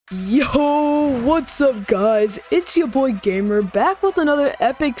Yo, what's up guys? It's your boy Gamer back with another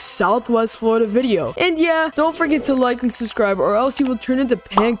epic Southwest Florida video. And yeah, don't forget to like and subscribe or else you will turn into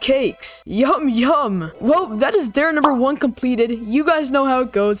pancakes. Yum yum. Well, that is dare number 1 completed. You guys know how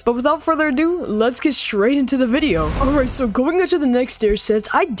it goes. But without further ado, let's get straight into the video. Alright, so going into the next dare says,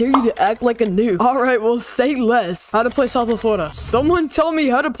 I dare you to act like a noob. Alright, well say less. How to play Southwest Florida. Someone tell me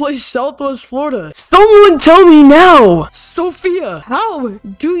how to play Southwest Florida. Someone tell me now. Sophia, how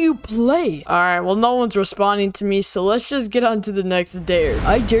do you play? Alright, well no one's responding to me, so let's just get on to the next dare.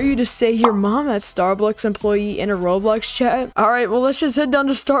 I dare you to say your mom at starblox employee in a Roblox chat. Alright, well let's just head down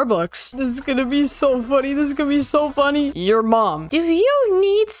to Starbucks. This is gonna be so funny. This is gonna be so funny. Your mom. Do you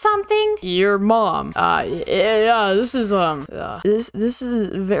need something? Your mom. Yeah, this is this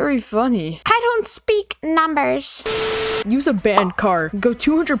is very funny. I don't speak numbers. Use a banned car. Go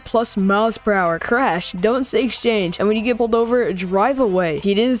 200 plus miles per hour. Crash. Don't say exchange. And when you get pulled over, drive away.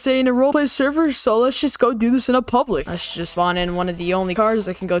 He didn't say in a roleplay server, so let's just go do this in a public. Let's just spawn in one of the only cars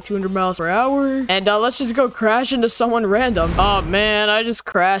that can go 200 miles per hour. And let's just go crash into someone random. Oh man, I just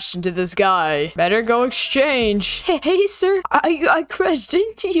crashed into this guy. Better go exchange. Hey sir, I crashed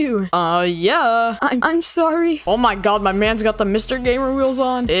into you. Yeah. I'm sorry. Oh my god, my man's got the Mr. Gamer wheels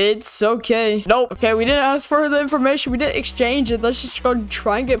on. It's okay. Nope. Okay, we didn't ask for the information. We didn't exchange it. Let's just go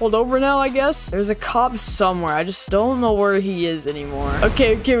try and get pulled over now, I guess. There's a cop somewhere. I just don't know where he is anymore.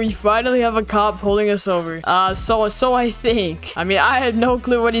 Okay, we finally have a cop pulling us over. So I think. I mean, I have no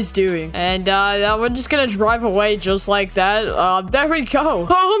clue what he's doing. And, we're just gonna drive away just like that. There we go.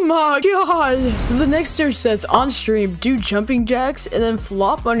 Oh my god. So the next dare says, on stream, do jumping jacks and then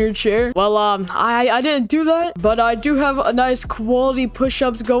flop on your chair. Well, I didn't do that, but I do have a nice quality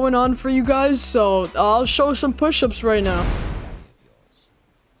push-ups going on for you guys, so I'll show some push-ups right now.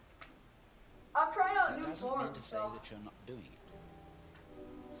 I'm trying out new forms, to say that you're not doing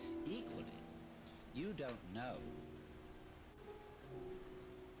it. Equally, you don't know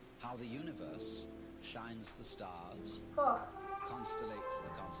how the universe shines the stars, constellates the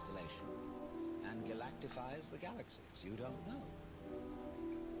constellation, and galactifies the galaxies. You don't know.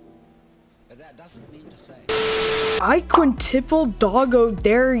 But that doesn't mean to say I quintuple doggo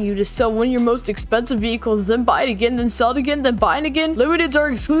dare you to sell one of your most expensive vehicles, then buy it again, then sell it again, then buy it again. Limiteds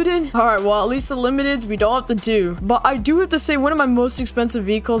are excluded. Alright, well at least the limiteds we don't have to do. But I do have to say one of my most expensive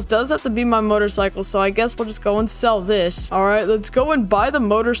vehicles does have to be my motorcycle, so I guess we'll just go and sell this. Alright, let's go and buy the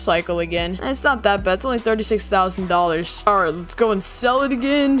motorcycle again. And it's not that bad, it's only $36,000. Alright, let's go and sell it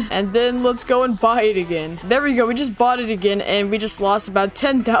again, and then let's go and buy it again. There we go, we just bought it again, and we just lost about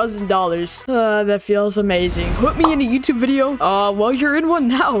 $10,000. That feels amazing. Put me in a YouTube video. Well, you're in one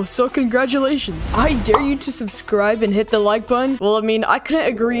now, so congratulations. I dare you to subscribe and hit the like button. Well, I mean, I couldn't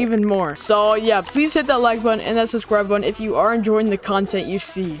agree even more. So, yeah, please hit that like button and that subscribe button if you are enjoying the content you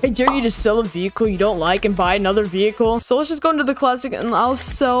see. I dare you to sell a vehicle you don't like and buy another vehicle. So let's just go into the classic and I'll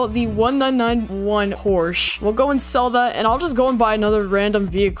sell the 1991 Porsche. We'll go and sell that and I'll just go and buy another random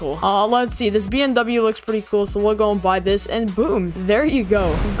vehicle. Let's see. This BMW looks pretty cool, so we'll go and buy this and boom, there you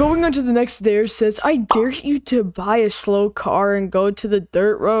go. Going on to the next dare says, I dare you to buy a slow car and go to the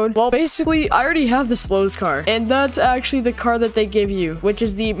dirt road. Well, basically, I already have the slowest car, and that's actually the car that they give you, which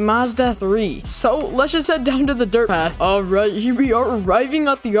is the Mazda 3. So let's just head down to the dirt path. Alright, here we are arriving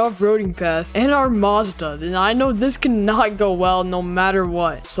at the off-roading path and our Mazda, and I know this cannot go well no matter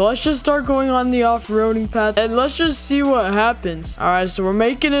what. So let's just start going on the off-roading path and let's just see what happens. Alright, so we're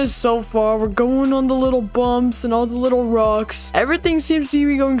making it so far. We're going on the little bumps and all the little rocks. Everything seems to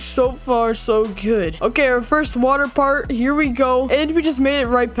be going so far so good. Okay, our first water part, here we go, and we just made it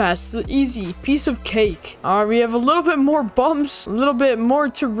right past. The easy piece of cake. We have a little bit more bumps, a little bit more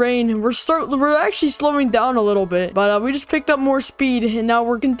terrain. We're actually slowing down a little bit, but we just picked up more speed and now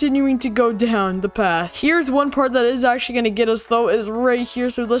we're continuing to go down the path. Here's one part that is actually going to get us though, is right here,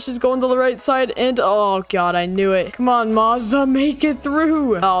 so let's just go on the right side and oh god, I knew it. Come on, Mazda, make it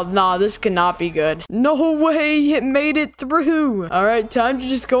through. Oh nah, this cannot be good. No way, it made it through. Alright, time to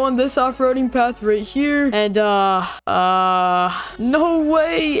just go on this off-roading path right here, and no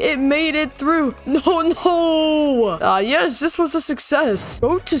way, it made it through. No. Yes, this was a success.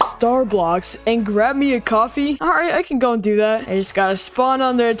 Go to Starblox and grab me a coffee. Alright, I can go and do that. I just gotta spawn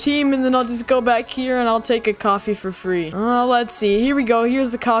on their team and then I'll just go back here and I'll take a coffee for free. Let's see, here we go.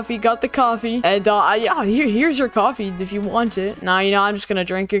 Here's the coffee. Got the coffee, and yeah, here's your coffee if you want it. Now, you know, I'm just gonna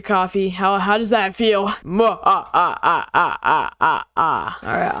drink your coffee. How does that feel? Alright,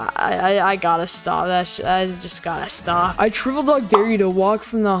 I gotta stop. I just gotta stop. I triple dog dare you to walk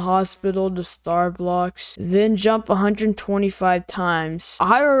from the hospital to starblox, then jump 125 times,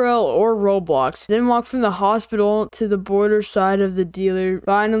 IRL or Roblox, then walk from the hospital to the border side of the dealer.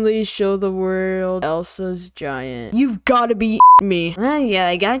 Finally, show the world Elsa's giant. You've gotta be me. Yeah,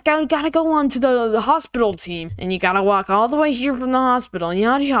 I gotta go on to the hospital team, and you gotta walk all the way here from the hospital.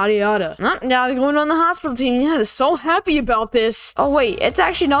 Yada yada yada. Now going on the hospital team. Yeah, so happy about this. Oh wait, it's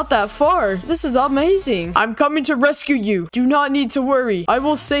actually not that far. This is amazing. I'm coming to rescue you. Do not need to worry. I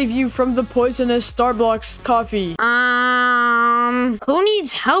will save you from the poisonous starblox coffee. Who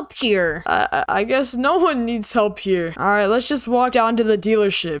needs help here? I guess no one needs help here. All right, let's just walk down to the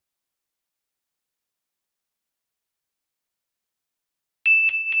dealership.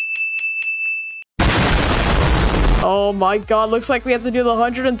 Oh my god, looks like we have to do the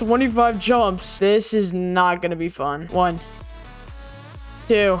 125 jumps. This is not gonna be fun. 1,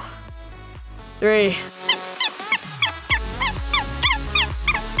 2, 3.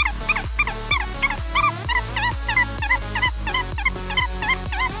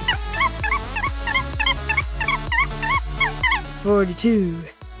 "42,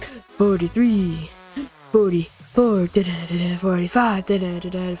 43, 44,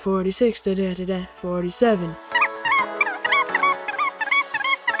 45, 46, 47.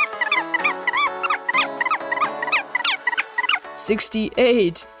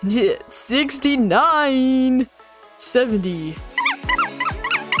 68, 69, 70.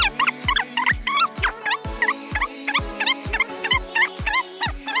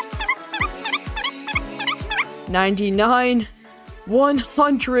 99,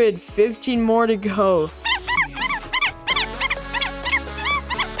 100, 15 more to go.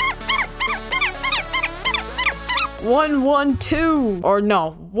 112, or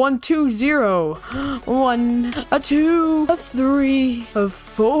no, 120, 1, a 2, a 3, a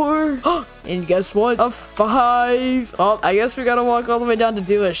 4, and guess what? A 5. Oh, I guess we gotta walk all the way down to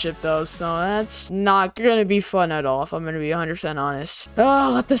dealership though, so that's not gonna be fun at all if I'm gonna be 100% honest.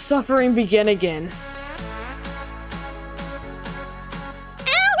 Oh, let the suffering begin again.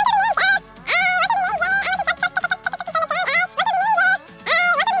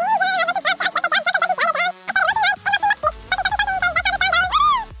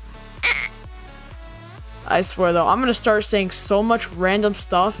 I swear though, I'm gonna start saying so much random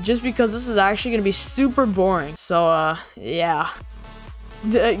stuff just because this is actually gonna be super boring. So, yeah.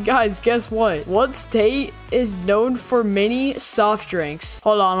 Guys, guess what? What state is known for many soft drinks?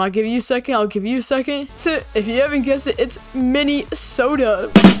 Hold on, I'll give you a second. If you haven't guessed it, it's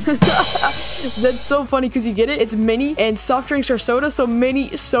Minnesota. That's so funny because you get it? It's mini and soft drinks are soda, so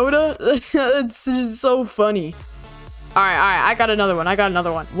mini soda. It's just so funny. All right, I got another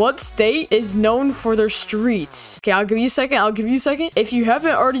one. What state is known for their streets? Okay, I'll give you a second. If you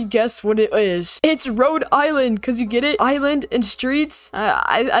haven't already guessed what it is, it's Rhode Island, because you get it? Island and streets.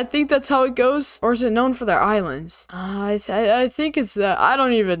 I think that's how it goes. Or is it known for their islands? I think it's that. I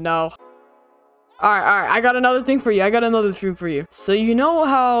don't even know. All right, I got another thing for you. So you know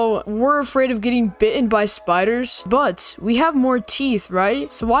how we're afraid of getting bitten by spiders? But we have more teeth,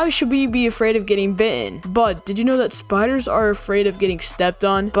 right? So why should we be afraid of getting bitten? But did you know that spiders are afraid of getting stepped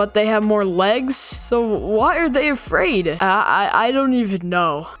on, but they have more legs? So why are they afraid? I don't even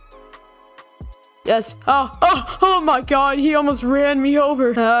know. Yes. Oh my god, he almost ran me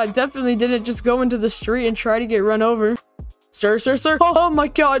over. I definitely didn't just go into the street and try to get run over. Sir. Oh my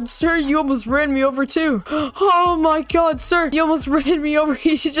god, sir, you almost ran me over too. Oh my god, sir, you almost ran me over.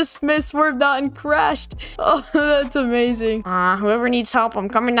 He just swerved out and crashed. Oh, that's amazing. Whoever needs help, I'm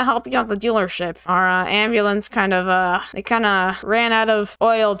coming to help you at the dealership. Our ambulance kind of ran out of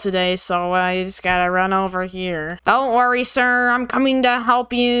oil today, so you just gotta run over here. Don't worry, sir, I'm coming to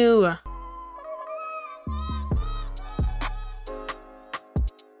help you.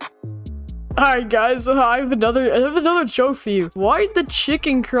 Alright guys, I have another joke for you. Why did the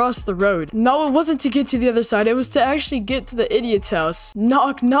chicken cross the road? No, it wasn't to get to the other side. It was to actually get to the idiot's house.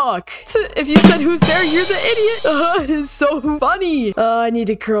 Knock, knock. If you said who's there, you're the idiot. It's so funny. I need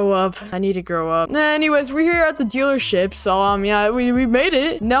to grow up. Anyways, we're here at the dealership. So, yeah, we made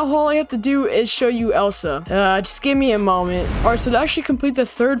it. Now all I have to do is show you Elsa. Just give me a moment. Alright, so to actually complete the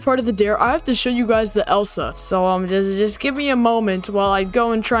third part of the dare, I have to show you guys the Elsa. So, just give me a moment while I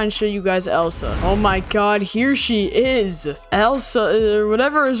go and try and show you guys Elsa. Oh my god, here she is. Elsa,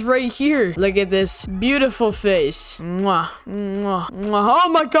 whatever is right here. Look at this beautiful face. Mwah, mwah, mwah. Oh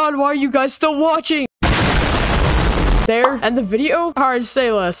my god, why are you guys still watching? There, and the video? Alright, say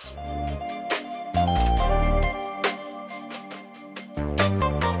less.